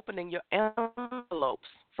start opening your envelopes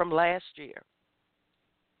from last year.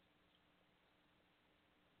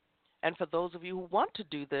 And for those of you who want to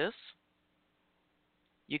do this,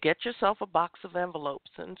 you get yourself a box of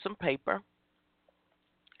envelopes and some paper.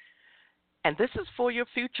 And this is for your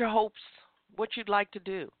future hopes, what you'd like to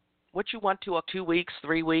do. what you want to, 2 weeks,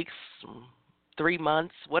 3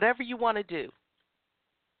 months, whatever you want to do.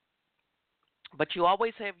 But you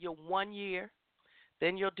always have your 1 year,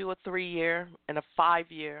 then you'll do a 3 year and a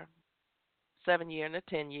 5 year, 7 year and a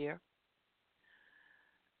 10 year.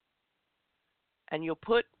 And you'll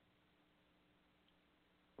put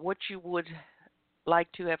what you would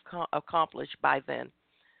like to have accomplished by then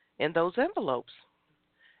in those envelopes.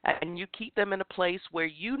 And you keep them in a place where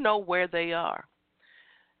you know where they are.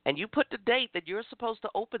 And you put the date that you're supposed to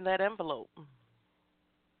open that envelope.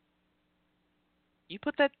 You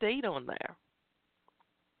put that date on there.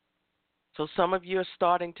 So some of you are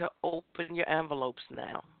starting to open your envelopes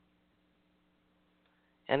now.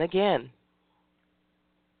 And again,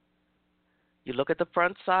 you look at the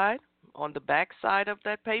front side, on the back side of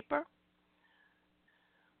that paper,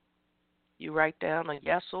 you write down a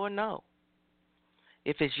yes or a no.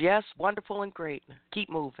 If it's yes, wonderful and great. Keep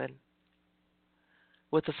moving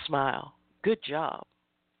with a smile. Good job.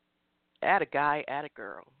 Add a guy, add a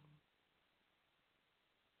girl.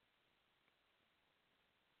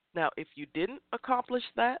 Now, if you didn't accomplish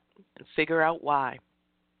that, figure out why.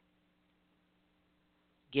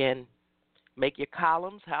 Again, make your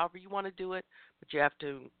columns however you want to do it, but you have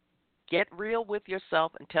to get real with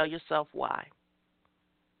yourself and tell yourself why.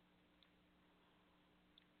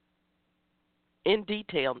 In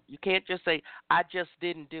detail. You can't just say, I just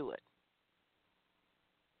didn't do it.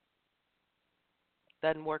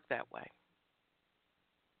 Doesn't work that way.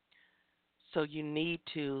 So you need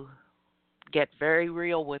to get very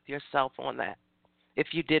real with yourself on that if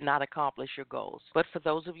you did not accomplish your goals. But for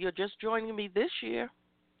those of you who are just joining me this year,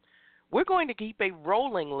 we're going to keep a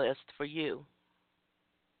rolling list for you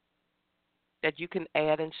that you can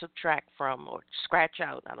add and subtract from or scratch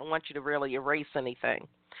out. I don't want you to really erase anything.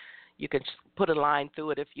 You can put a line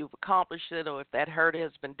through it if you've accomplished it or if that hurt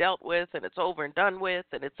has been dealt with and it's over and done with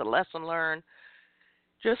and it's a lesson learned.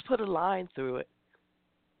 Just put a line through it.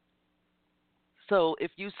 So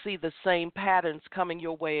if you see the same patterns coming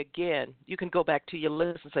your way again, you can go back to your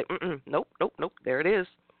list and say, nope, there it is.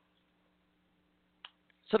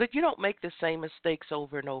 So that you don't make the same mistakes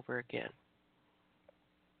over and over again.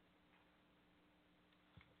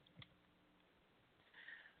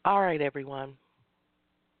 All right, everyone.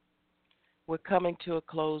 We're coming to a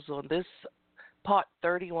close on this part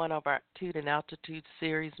 31 of our Attitude and Altitude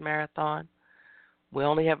series marathon. We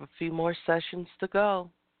only have a few more sessions to go.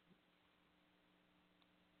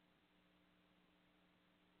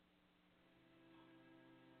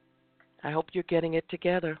 I hope you're getting it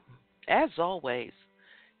together. As always,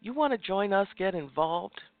 you want to join us, get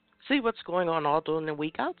involved, see what's going on all during the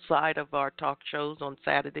week outside of our talk shows on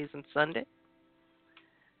Saturdays and Sunday.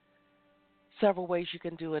 Several ways you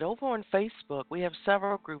can do it. Over on Facebook, we have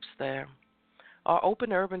several groups there. Our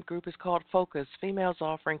open urban group is called Focus, Females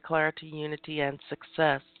Offering Clarity, Unity, and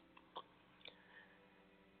Success.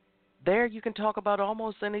 There you can talk about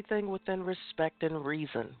almost anything within respect and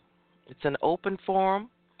reason. It's an open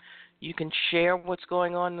forum. You can share what's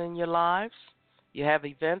going on in your lives. You have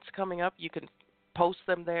events coming up. You can post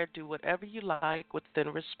them there, do whatever you like within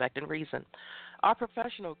respect and reason. Our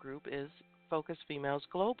professional group is Focus Females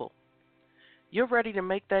Global. You're ready to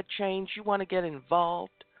make that change. You want to get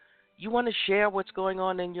involved. You want to share what's going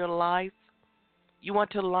on in your life. You want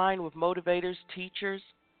to align with motivators, teachers,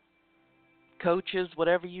 coaches,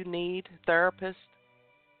 whatever you need, therapists.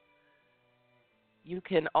 You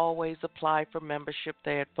can always apply for membership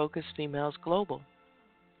there at Focus Females Global.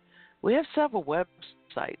 We have several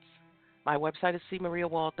websites. My website is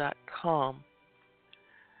cmariawall.com.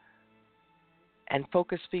 And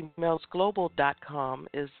FocusFemalesGlobal.com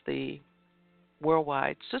is the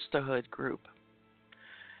worldwide sisterhood group.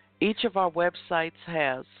 Each of our websites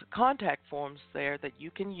has contact forms there that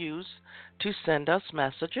you can use to send us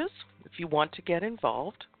messages if you want to get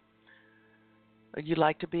involved or you'd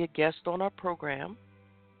like to be a guest on our program.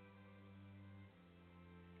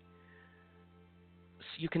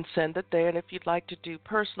 You can send it there, and if you'd like to do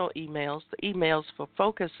personal emails, the emails for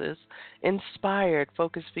Focus is inspired,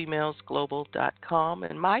 FocusFemalesGlobal.com,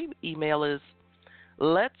 and my email is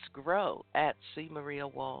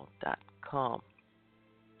letsgrow@cmariawall.com.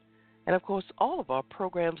 And, of course, all of our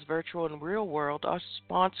programs, virtual and real world, are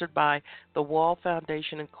sponsored by the Wall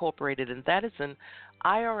Foundation Incorporated, and that is an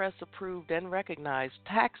IRS-approved and recognized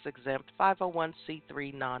tax-exempt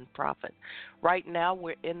 501c3 nonprofit. Right now,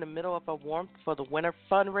 we're in the middle of a Warmth for the Winter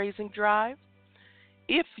fundraising drive.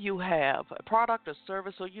 If you have a product or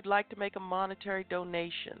service or you'd like to make a monetary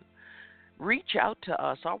donation, reach out to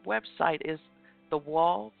us. Our website is the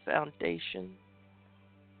Wall Foundation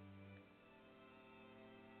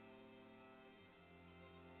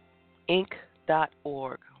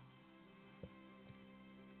Inc.org.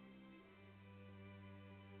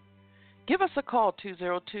 give us a call,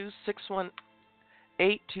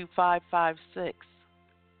 202-618-2556.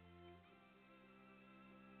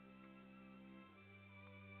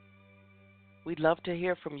 We'd love to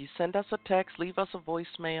hear from you. Send us a text, leave us a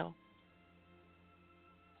voicemail.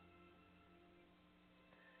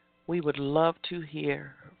 We would love to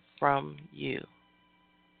hear from you.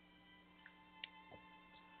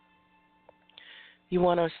 You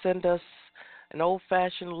want to send us an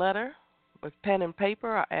old-fashioned letter with pen and paper?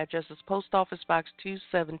 Our address is Post Office Box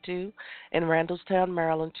 272 in Randallstown,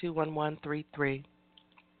 Maryland, 21133.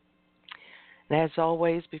 And as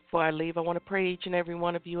always, before I leave, I want to pray each and every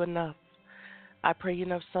one of you enough. I pray you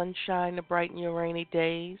enough sunshine to brighten your rainy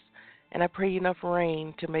days, and I pray you enough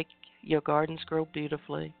rain to make your gardens grow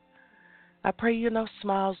beautifully. I pray you enough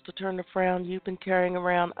smiles to turn the frown you've been carrying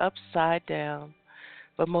around upside down.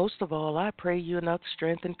 But most of all, I pray you enough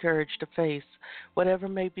strength and courage to face whatever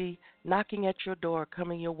may be knocking at your door,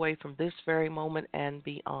 coming your way from this very moment and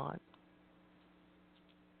beyond.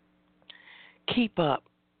 Keep up.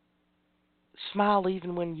 Smile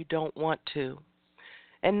even when you don't want to.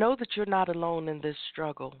 And know that you're not alone in this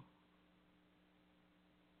struggle.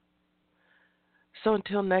 So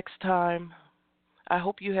until next time, I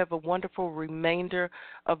hope you have a wonderful remainder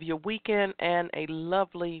of your weekend and a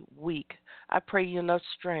lovely week. I pray you enough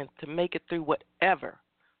strength to make it through whatever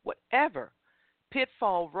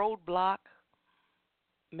pitfall, roadblock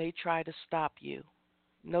may try to stop you.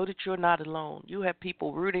 Know that you're not alone. You have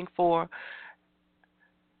people rooting for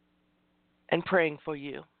and praying for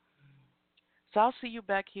you. So I'll see you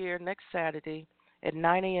back here next Saturday at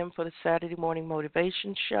 9 a.m. for the Saturday Morning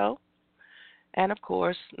Motivation Show. And, of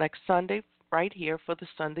course, next Sunday right here for the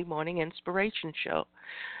Sunday Morning Inspiration Show.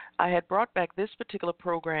 I had brought back this particular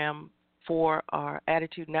program for our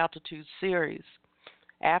Attitude and Altitude series.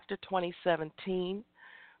 After 2017,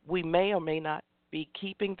 we may or may not be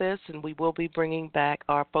keeping this, and we will be bringing back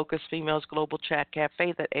our Focus Females Global Chat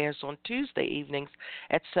Cafe that airs on Tuesday evenings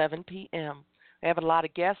at 7 p.m. We have a lot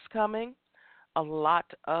of guests coming, a lot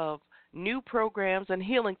of new programs, and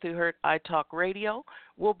Healing Through Hurt iTalk Radio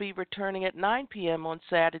will be returning at 9 p.m. on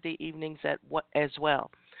Saturday evenings as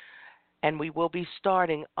well. And we will be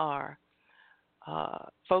starting our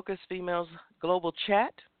Focus Females Global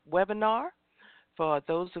Chat webinar. For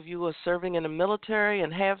those of you who are serving in the military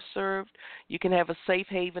and have served, you can have a safe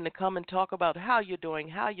haven to come and talk about how you're doing,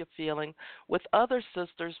 how you're feeling with other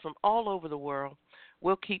sisters from all over the world.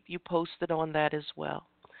 We'll keep you posted on that as well.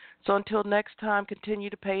 So until next time, continue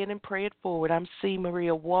to pay it and pray it forward. I'm C.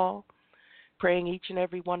 Maria Wall, praying each and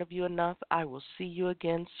every one of you enough. I will see you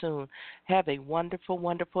again soon. Have a wonderful,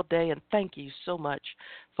 wonderful day, and thank you so much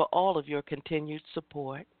for all of your continued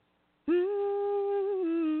support.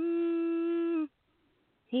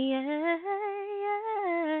 Yeah,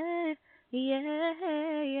 yeah,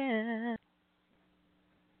 yeah, yeah.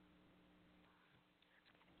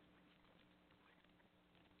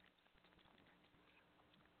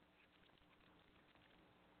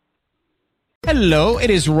 Hello, it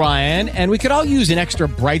is Ryan, and we could all use an extra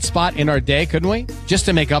bright spot in our day, couldn't we? Just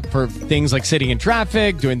to make up for things like sitting in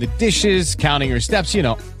traffic, doing the dishes, counting your steps, you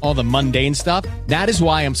know, all the mundane stuff. That is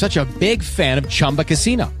why I'm such a big fan of Chumba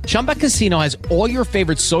Casino. Chumba Casino has all your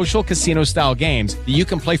favorite social casino-style games that you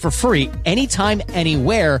can play for free anytime,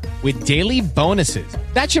 anywhere with daily bonuses.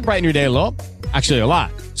 That should brighten your day a little. Actually, a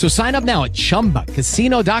lot. So sign up now at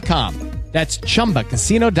ChumbaCasino.com. That's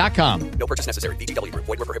ChumbaCasino.com. No purchase necessary. VGW Group.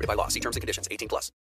 Void where prohibited by law. See terms and conditions. 18+.